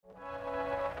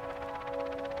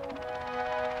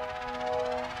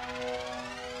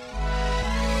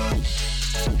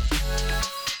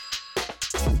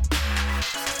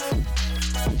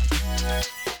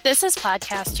This is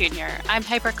Plaidcast Junior. I'm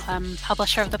Piper Clem,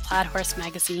 publisher of the Plaid Horse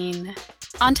magazine.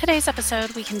 On today's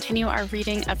episode, we continue our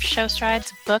reading of Show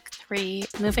Strides Book 3,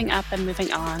 Moving Up and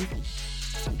Moving On.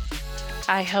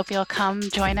 I hope you'll come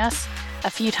join us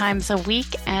a few times a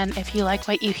week, and if you like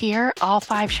what you hear, all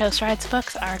 5 Show Strides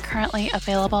books are currently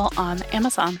available on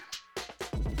Amazon.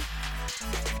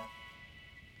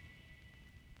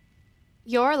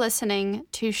 You're listening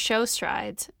to Show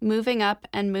Strides, Moving Up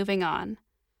and Moving On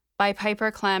by Piper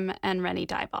Clem and Rennie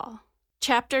Dyball.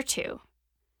 Chapter 2.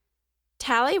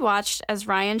 Tally watched as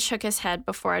Ryan shook his head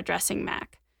before addressing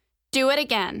Mac. Do it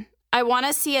again. I want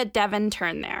to see a Devon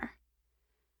turn there.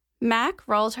 Mac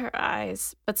rolled her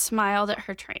eyes, but smiled at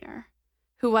her trainer,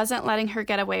 who wasn't letting her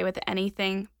get away with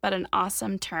anything but an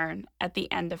awesome turn at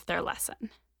the end of their lesson.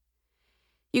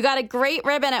 You got a great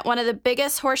ribbon at one of the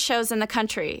biggest horse shows in the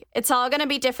country. It's all going to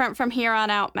be different from here on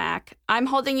out, Mac. I'm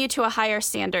holding you to a higher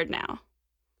standard now.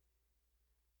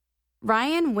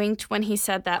 Ryan winked when he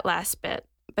said that last bit,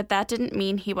 but that didn't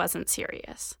mean he wasn't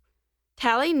serious.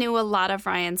 Tally knew a lot of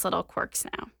Ryan's little quirks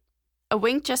now. A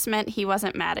wink just meant he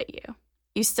wasn't mad at you.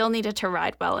 You still needed to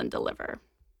ride well and deliver.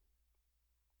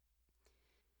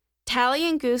 Tally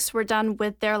and Goose were done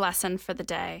with their lesson for the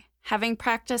day, having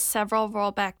practiced several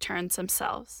rollback turns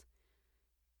themselves.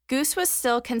 Goose was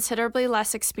still considerably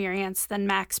less experienced than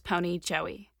Mac's pony,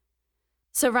 Joey.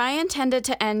 So Ryan tended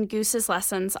to end Goose's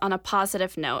lessons on a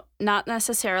positive note, not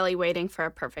necessarily waiting for a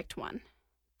perfect one.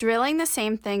 Drilling the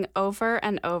same thing over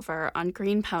and over on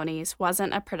green ponies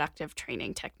wasn't a productive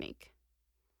training technique.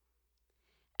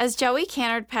 As Joey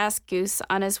cantered past Goose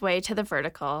on his way to the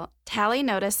vertical, Tally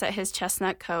noticed that his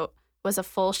chestnut coat was a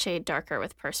full shade darker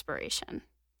with perspiration.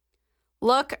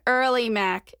 Look early,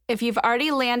 Mac. If you've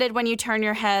already landed when you turn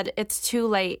your head, it's too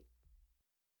late.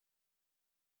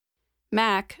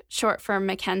 Mac, short for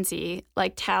Mackenzie,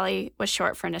 like Tally was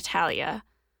short for Natalia,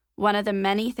 one of the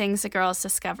many things the girls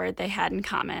discovered they had in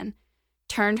common,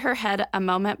 turned her head a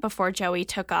moment before Joey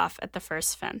took off at the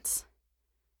first fence.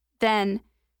 Then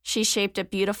she shaped a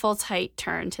beautiful tight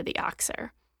turn to the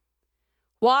oxer.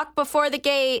 Walk before the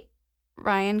gate,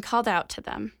 Ryan called out to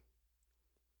them.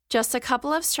 Just a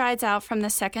couple of strides out from the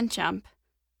second jump,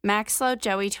 Mac slowed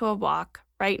Joey to a walk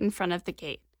right in front of the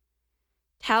gate.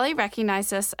 Tally recognized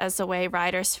this as the way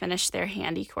riders finish their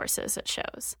handy courses at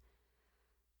shows.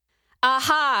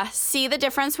 Aha! See the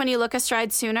difference when you look a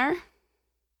stride sooner?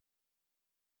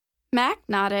 Mac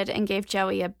nodded and gave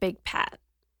Joey a big pat.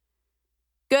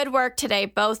 Good work today,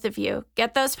 both of you.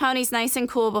 Get those ponies nice and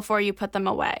cool before you put them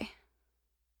away.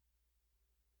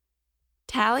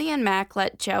 Tally and Mac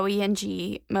let Joey and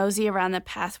G mosey around the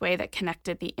pathway that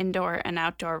connected the indoor and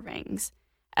outdoor rings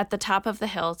at the top of the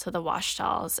hill to the wash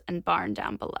stalls and barn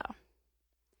down below.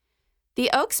 The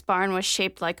Oaks barn was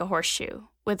shaped like a horseshoe,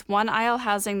 with one aisle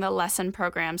housing the lesson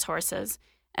program's horses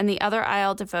and the other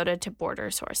aisle devoted to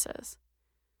Boarders' horses.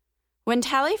 When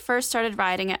Tally first started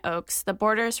riding at Oaks, the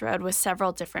Boarders rode with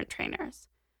several different trainers.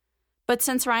 But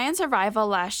since Ryan's arrival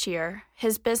last year,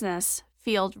 his business,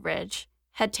 Field Ridge,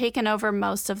 had taken over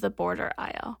most of the border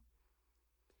aisle.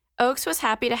 Oaks was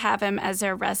happy to have him as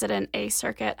their resident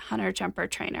A-Circuit hunter-jumper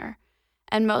trainer,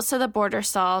 and most of the border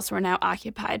stalls were now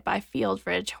occupied by Field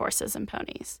Ridge horses and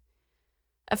ponies.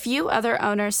 A few other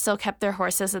owners still kept their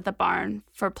horses at the barn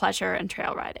for pleasure and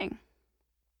trail riding.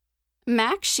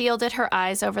 Mac shielded her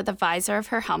eyes over the visor of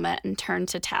her helmet and turned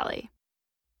to Tally.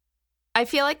 I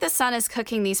feel like the sun is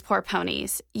cooking these poor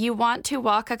ponies. You want to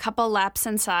walk a couple laps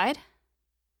inside?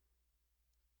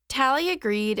 Tally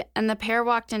agreed, and the pair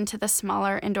walked into the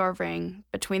smaller indoor ring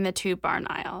between the 2 barn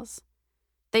aisles.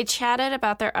 They chatted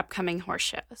about their upcoming horse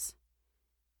shows.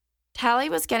 Tally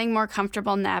was getting more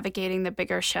comfortable navigating the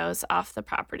bigger shows off the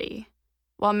property,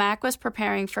 while Mac was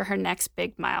preparing for her next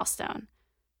big milestone,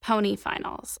 Pony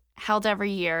Finals, held every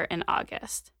year in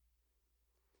August.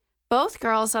 Both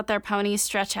girls let their ponies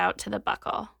stretch out to the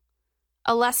buckle.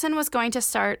 A lesson was going to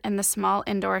start in the small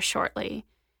indoor shortly,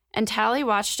 and Tally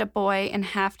watched a boy in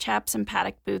half chaps and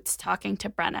paddock boots talking to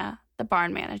Brenna, the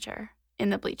barn manager, in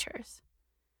the bleachers.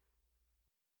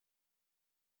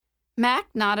 Mac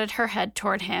nodded her head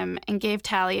toward him and gave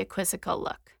Tally a quizzical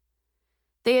look.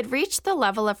 They had reached the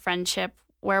level of friendship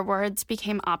where words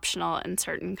became optional in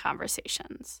certain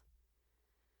conversations.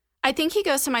 I think he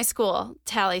goes to my school,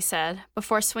 Tally said,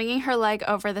 before swinging her leg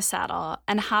over the saddle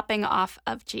and hopping off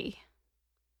of G.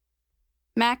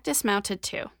 Mac dismounted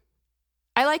too.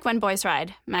 I like when boys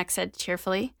ride, Mac said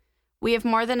cheerfully. We have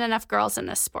more than enough girls in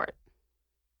this sport.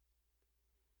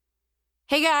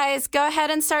 Hey guys, go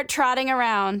ahead and start trotting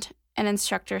around, an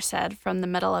instructor said from the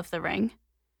middle of the ring.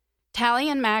 Tally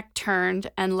and Mac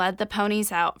turned and led the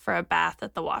ponies out for a bath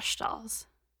at the wash stalls.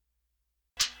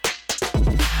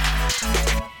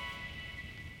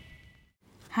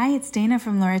 Hi, it's Dana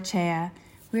from Lorachea.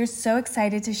 We're so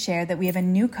excited to share that we have a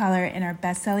new color in our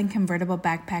best-selling convertible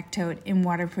backpack tote in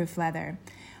waterproof leather.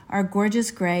 Our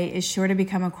gorgeous gray is sure to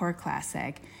become a core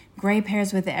classic. Gray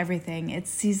pairs with everything.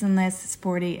 It's seasonless,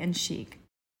 sporty, and chic.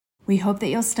 We hope that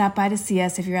you'll stop by to see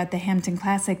us if you're at the Hampton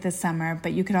Classic this summer,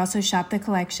 but you could also shop the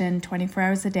collection 24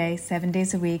 hours a day, 7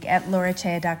 days a week at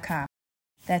lauracea.com.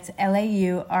 That's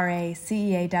LAURACEA.com.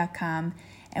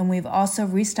 And we've also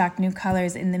restocked new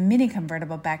colors in the mini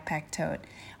convertible backpack tote,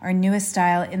 our newest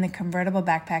style in the convertible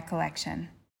backpack collection.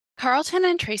 Carlton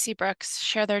and Tracy Brooks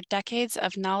share their decades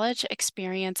of knowledge,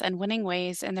 experience, and winning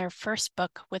ways in their first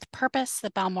book, With Purpose, The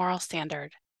Balmoral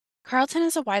Standard. Carlton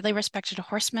is a widely respected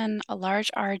horseman, a large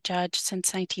R judge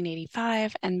since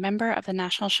 1985, and member of the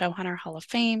National Showhunter Hall of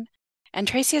Fame. And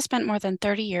Tracy has spent more than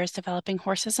 30 years developing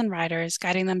horses and riders,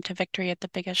 guiding them to victory at the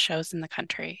biggest shows in the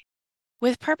country.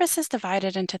 With Purpose is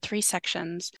divided into 3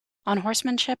 sections: on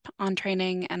horsemanship, on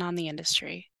training, and on the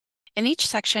industry. In each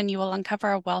section, you will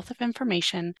uncover a wealth of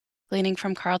information gleaning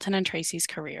from Carlton and Tracy's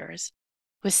careers.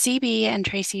 With CB and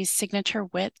Tracy's signature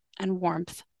wit and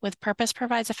warmth, With Purpose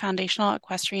provides a foundational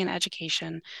equestrian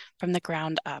education from the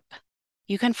ground up.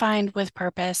 You can find With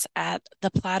Purpose at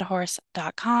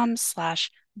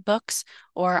theplaidhorse.com/books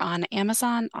or on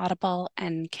Amazon, Audible,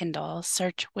 and Kindle.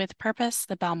 Search With Purpose,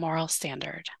 The Balmoral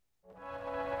Standard.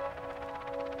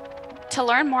 To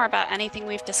learn more about anything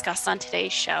we've discussed on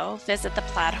today's show, visit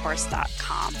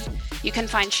theplaidhorse.com. You can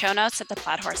find show notes at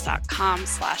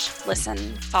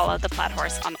theplaidhorse.com/listen. Follow The Plaid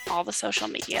Horse on all the social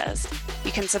medias.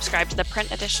 You can subscribe to the print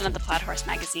edition of The Plaid Horse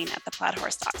magazine at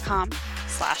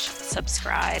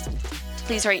theplaidhorse.com/subscribe.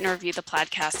 Please rate and review the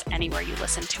Plaidcast anywhere you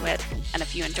listen to it. And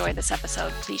if you enjoy this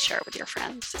episode, please share it with your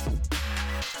friends.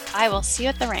 I will see you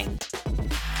at the ring.